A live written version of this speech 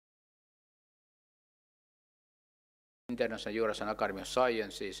International Eurasian Academy of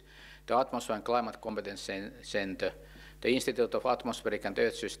Sciences, the Atmosphere Climate Competence Center, the Institute of Atmospheric and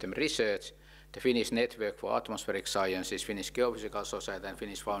Earth System Research, the Finnish Network for Atmospheric Sciences, Finnish Geophysical Society, and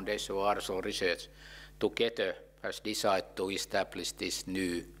Finnish Foundation for Aerosol Research together has decided to establish this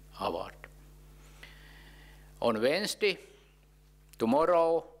new award. On Wednesday,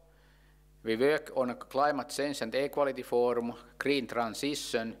 tomorrow, we work on a climate change and equality forum, green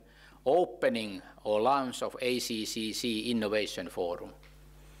transition, opening or launch of ACCC Innovation Forum.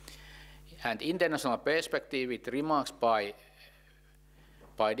 And international perspective with remarks by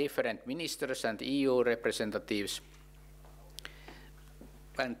different ministers and EU representatives.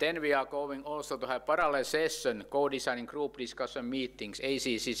 And then we are going also to have parallel session, co-designing group discussion meetings,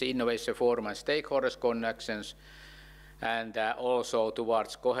 ACCC Innovation Forum and stakeholders connections, and also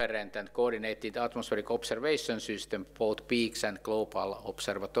towards coherent and coordinated atmospheric observation system, both peaks and global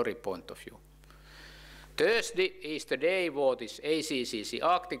observatory point of view. Thursday is the day for this ACCC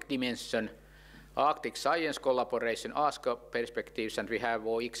Arctic dimension, Arctic science collaboration, ASCO perspectives, and we have,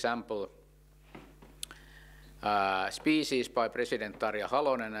 for example, speeches by President Tarja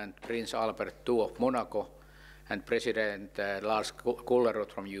Halonen and Prince Albert II of Monaco, and President Lars Kullerud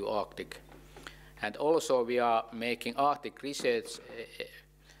from U-Arctic. And also we are making Arctic research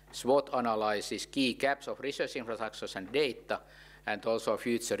SWOT analysis, key gaps of research infrastructures and data, and also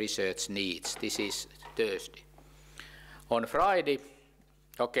future research needs. This is Thursday. On Friday,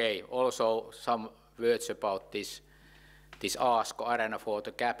 okay, also some words about this ASCO arena for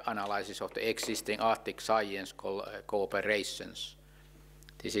the gap analysis of the existing Arctic science cooperations.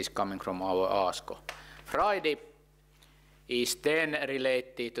 This is coming from our ASCO. Friday is then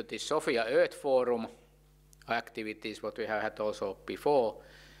related to the Sofia Earth Forum activities, what we have had also before,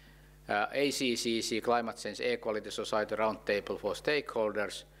 ACCC Climate Change Equality Society Roundtable for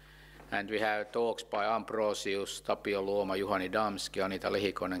Stakeholders, and we have talks by Ambrosius, Tapio Luoma, Juhani Damski, Anita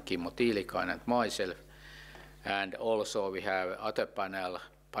Lehikonen, Kimmo Tiilikainen, and myself. And also we have other panel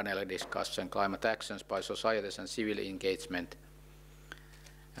discussion, climate actions by societies and civil engagement,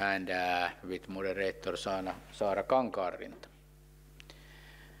 and with moderator Saara Kankaanrinta.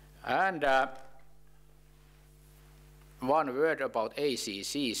 And one word about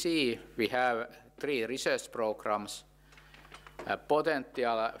ACCC. We have 3 research programs.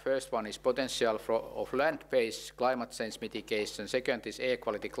 First one is potential of land-based climate change mitigation. Second is air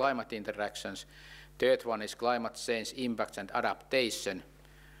quality climate interactions. Third one is climate change impacts and adaptation.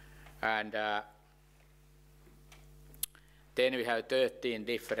 And then we have 13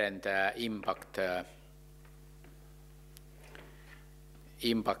 different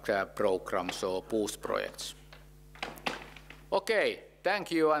impact programs or boost projects. Okay, thank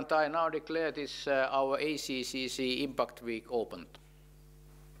you, and I now declare this our ACCC Impact Week opened.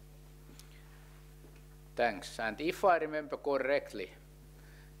 Thanks, and if I remember correctly,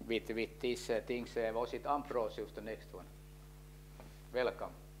 with these things, was it Ambrosius, the next one?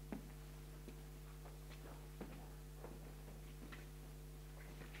 Welcome.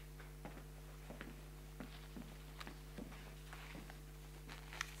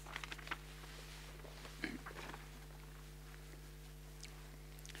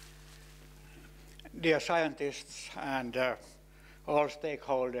 Dear scientists and all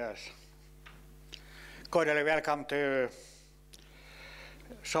stakeholders, cordially welcome to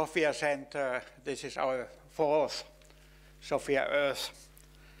Sofia Center. This is our 4th Sofia Earth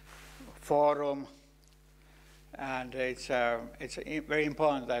Forum, and it's very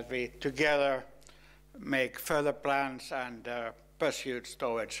important that we together make further plans and pursuits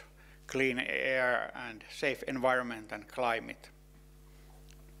towards clean air and safe environment and climate.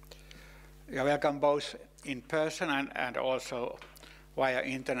 You are welcome both in person and also via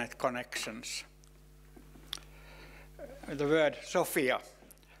internet connections. The word Sophia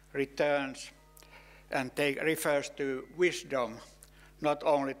returns and refers to wisdom, not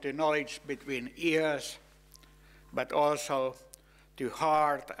only to knowledge between ears, but also to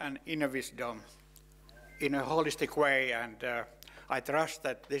heart and inner wisdom in a holistic way. And I trust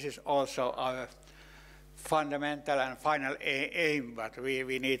that this is also our fundamental and final aim, but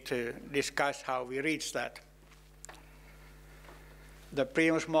we need to discuss how we reach that. The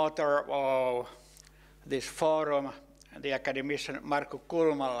primus motor of this forum, the academician Markku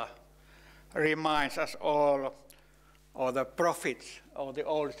Kulmala, reminds us all of the prophets of the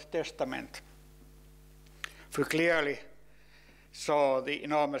Old Testament, who clearly saw the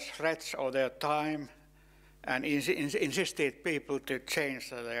enormous threats of their time and insisted people to change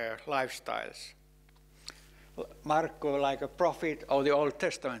their lifestyles. Markku, like a prophet of the Old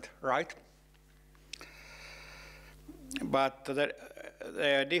Testament, right? But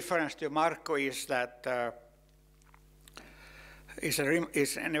the difference to Markku is that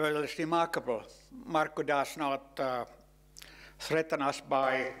is nevertheless remarkable. Markku does not threaten us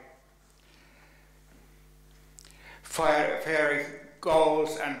by fiery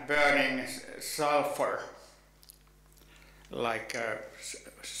coals and burning sulfur, like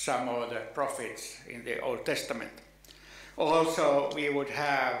some of the prophets in the Old Testament. Also, he would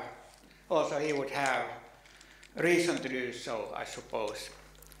have reason to do so, I suppose.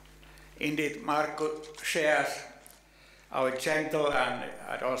 Indeed, Markku shares our gentle and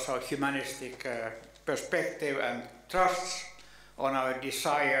also humanistic perspective and trusts on our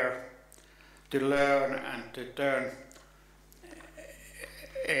desire to learn and to turn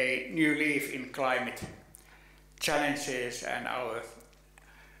a new leaf in climate challenges and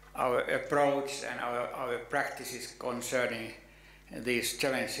our approach and our practices concerning these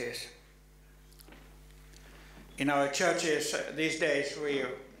challenges. In our churches these days we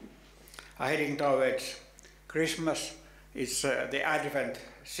are heading towards Christmas. It's the Advent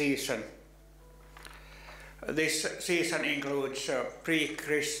season. This season includes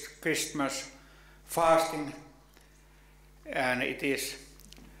pre-Christmas fasting, and it is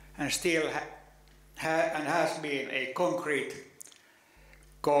and still has been a concrete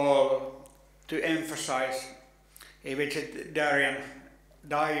call to emphasize a vegetarian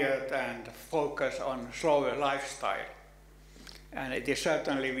diet and focus on slower lifestyle. And it is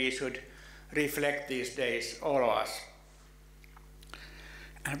certainly we should reflect these days, all of us.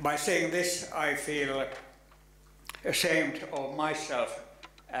 And by saying this, I feel ashamed of myself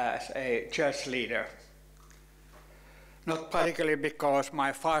as a church leader. Not particularly because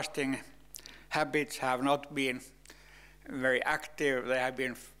my fasting habits have not been very active, they have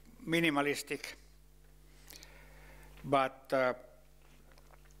been minimalistic, but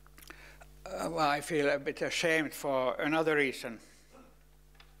I feel a bit ashamed for another reason.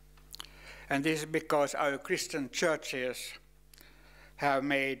 And this is because our Christian churches have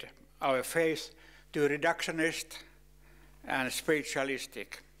made our faith too reductionist and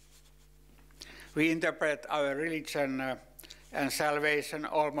spiritualistic. We interpret our religion and salvation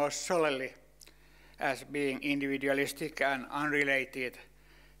almost solely as being individualistic and unrelated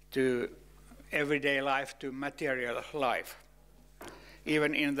to everyday life, to material life.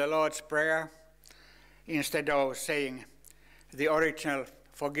 Even in the Lord's Prayer, instead of saying the original,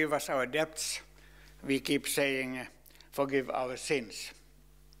 forgive us our debts, we keep saying, forgive our sins.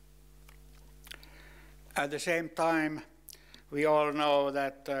 At the same time, we all know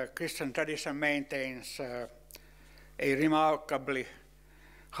that Christian tradition maintains a remarkably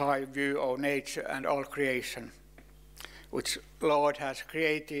high view of nature and all creation, which Lord has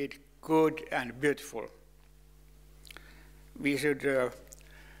created good and beautiful. We should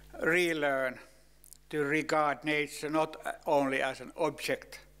relearn to regard nature not only as an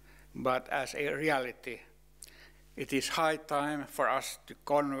object, but as a reality. It is high time for us to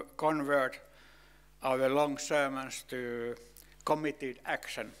convert our long sermons to committed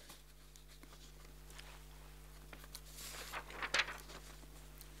action.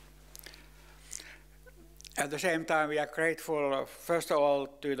 At the same time, we are grateful, first of all,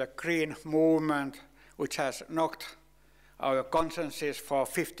 to the green movement, which has knocked our consciences for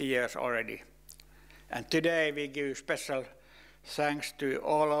 50 years already. And today we give special thanks to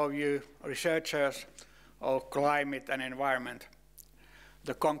all of you researchers of climate and environment.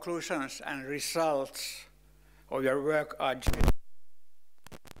 The conclusions and results of your work are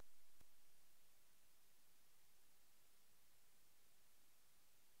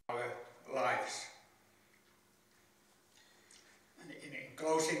our lives. And in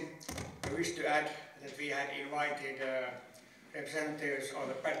closing, I wish to add that we had invited representatives of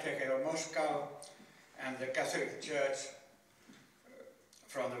the Patriarchate of Moscow and the Catholic Church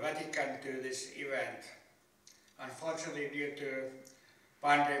from the Vatican to this event. Unfortunately, due to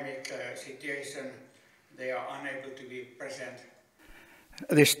pandemic situation, they are unable to be present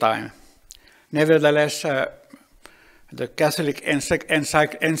this time. Nevertheless, the Catholic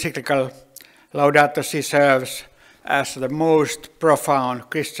encyclical Laudato Si serves as the most profound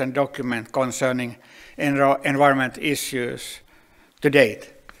Christian document concerning environment issues to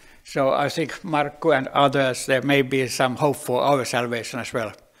date. So I think Markku and others, there may be some hope for our salvation as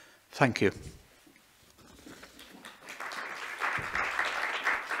well. Thank you.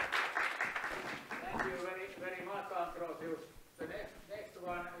 Thank you very much, Androsius. The next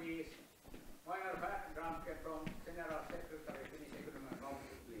one is Mayor Franke from General Secretary Finnish Economic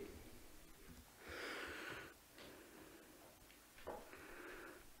Council, please.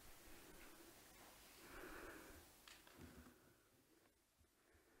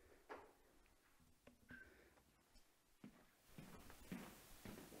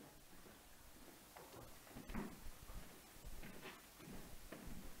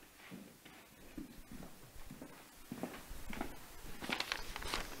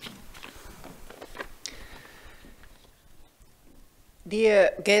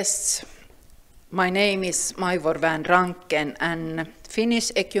 Dear guests, my name is Maivor van Ranken, and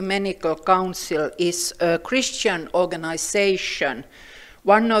Finnish Ecumenical Council is a Christian organization,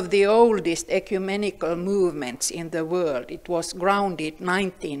 one of the oldest ecumenical movements in the world. It was grounded in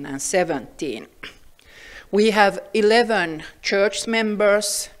 1917. We have 11 church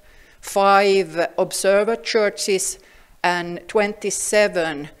members, 5 observer churches, and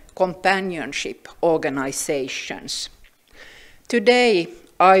 27 companionship organizations. Today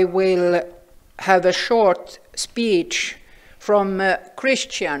I will have a short speech from a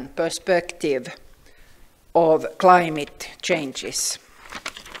Christian perspective of climate changes.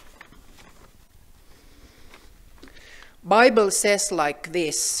 Bible says like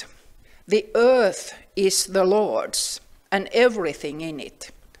this: the earth is the Lord's and everything in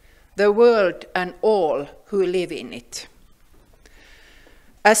it, the world and all who live in it.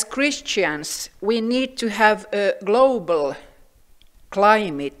 As Christians, we need to have a global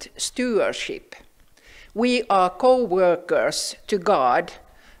climate stewardship. We are co-workers to God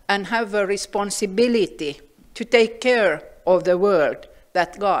and have a responsibility to take care of the world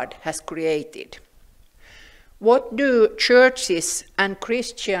that God has created. What do churches and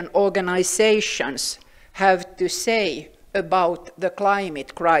Christian organizations have to say about the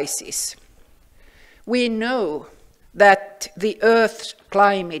climate crisis? We know that the Earth's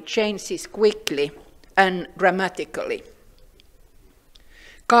climate changes quickly and dramatically.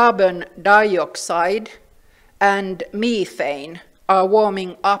 Carbon dioxide and methane are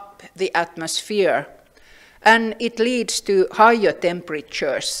warming up the atmosphere, and it leads to higher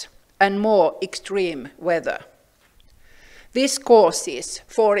temperatures and more extreme weather. This causes,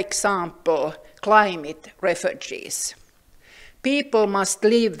 for example, climate refugees. People must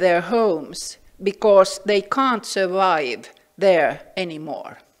leave their homes because they can't survive there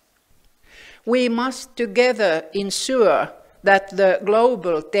anymore. We must together ensure that the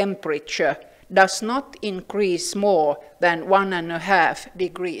global temperature does not increase more than 1.5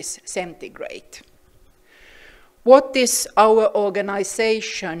 degrees centigrade. What is our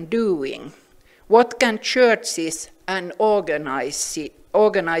organization doing? What can churches and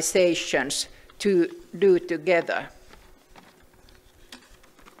organizations to do together?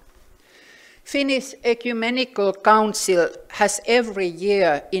 Finnish Ecumenical Council has every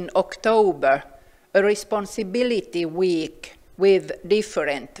year in October a responsibility week with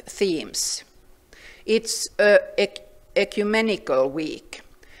different themes. It's an ecumenical week.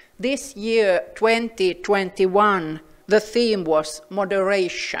 This year, 2021, the theme was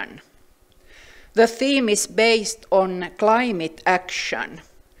moderation. The theme is based on climate action.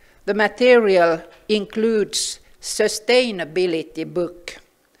 The material includes sustainability book,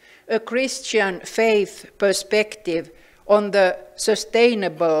 a Christian faith perspective on the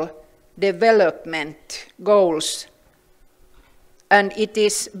sustainable development goals, and it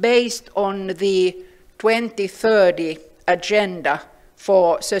is based on the 2030 agenda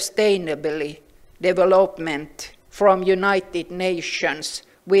for sustainable development from United Nations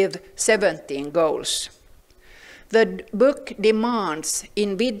with 17 goals. The book demands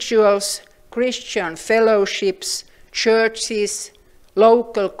individuals, Christian fellowships, churches,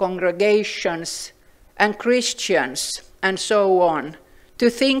 local congregations, and Christians, and so on, to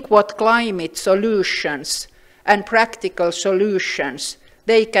think what climate solutions and practical solutions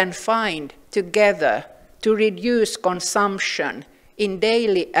they can find together to reduce consumption in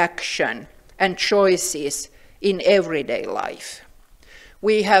daily action and choices in everyday life.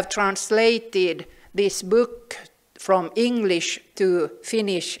 We have translated this book from English to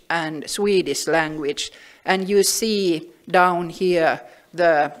Finnish and Swedish language, and you see down here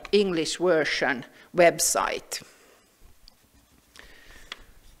the English version website.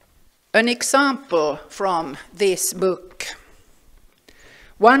 An example from this book.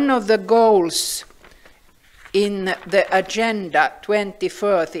 One of the goals in the Agenda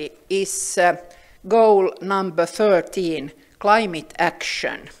 2030 is goal number 13, climate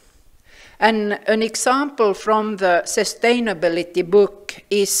action. And an example from the sustainability book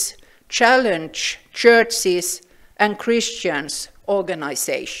is challenge churches and Christians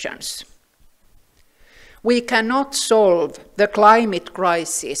organizations. We cannot solve the climate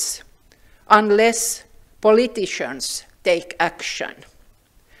crisis unless politicians take action.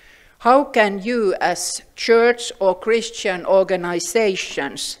 How can you as church or Christian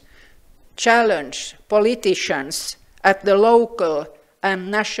organizations challenge politicians at the local and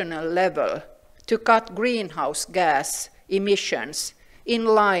national level to cut greenhouse gas emissions in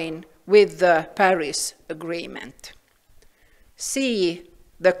line with the Paris Agreement? See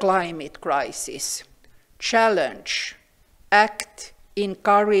the climate crisis, challenge, act,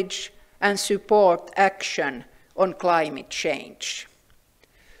 encourage, and support action on climate change.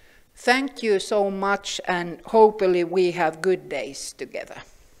 Thank you so much, and hopefully we have good days together.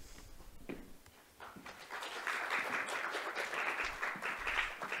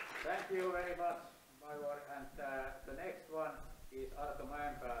 Thank you very much, Major. And the next one is Arto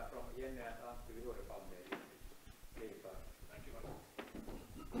Mäenpää from Jenny and Antti Vihuri Foundation. Please, Arto. Thank you, Major.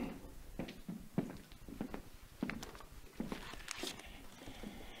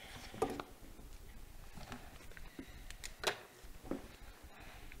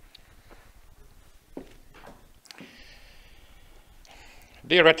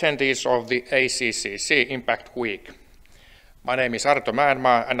 Dear attendees of the ACCC Impact Week, my name is Arto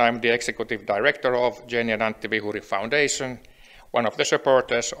Mäenpää and I'm the Executive Director of Jenny and Antti Vihuri Foundation, one of the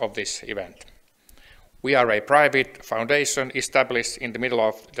supporters of this event. We are a private foundation established in the middle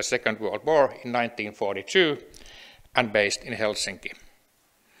of the Second World War in 1942 and based in Helsinki.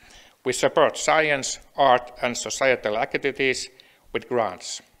 We support science, art and societal activities with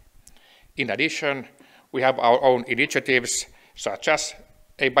grants. In addition, we have our own initiatives such as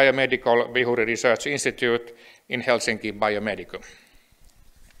a biomedical Vihuri Research Institute in Helsinki Biomedicum.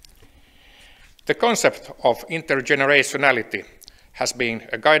 The concept of intergenerationality has been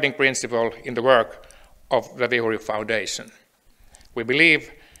a guiding principle in the work of the Vihuri Foundation. We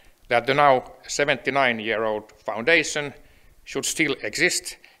believe that the now 79-year-old foundation should still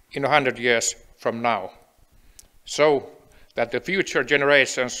exist in 100 years from now, so that the future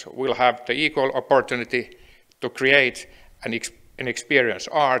generations will have the equal opportunity to create and experience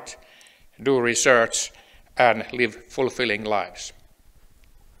art, do research, and live fulfilling lives.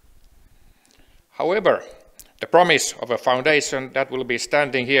 However, the promise of a foundation that will be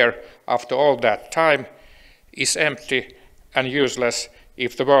standing here after all that time is empty and useless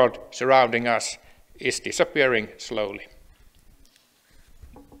if the world surrounding us is disappearing slowly.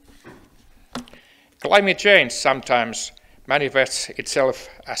 Climate change sometimes manifests itself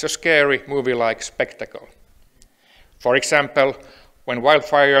as a scary movie-like spectacle. For example, when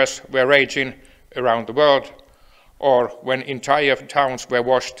wildfires were raging around the world, or when entire towns were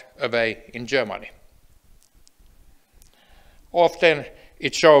washed away in Germany. Often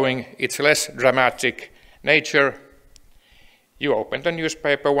it's showing its less dramatic nature. You open the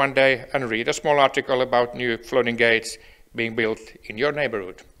newspaper one day and read a small article about new flooding gates being built in your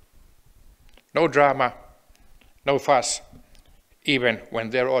neighborhood. No drama, no fuss, even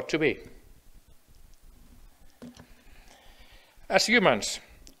when there ought to be. As humans,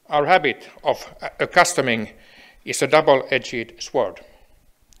 our habit of accustoming is a double-edged sword.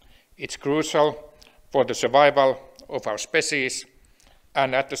 It's crucial for the survival of our species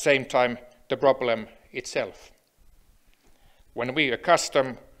and at the same time the problem itself. When we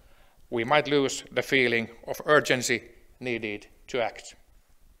accustom, we might lose the feeling of urgency needed to act.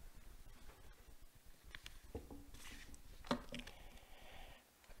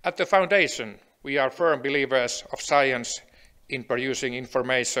 At the Foundation, we are firm believers of science in producing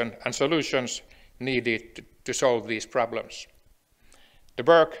information and solutions needed to solve these problems. The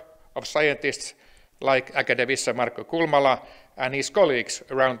work of scientists like academician Markku Kulmala and his colleagues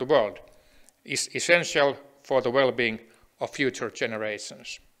around the world is essential for the well-being of future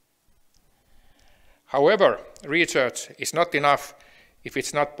generations. However, research is not enough if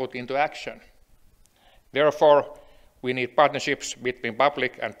it's not put into action. Therefore, we need partnerships between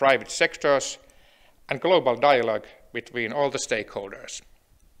public and private sectors and global dialogue between all the stakeholders.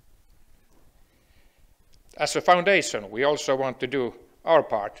 As a foundation, we also want to do our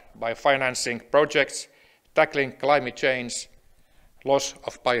part by financing projects tackling climate change, loss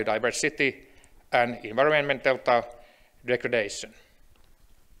of biodiversity, and environmental degradation.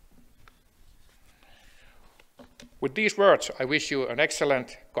 With these words, I wish you an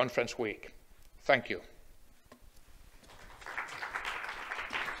excellent conference week. Thank you.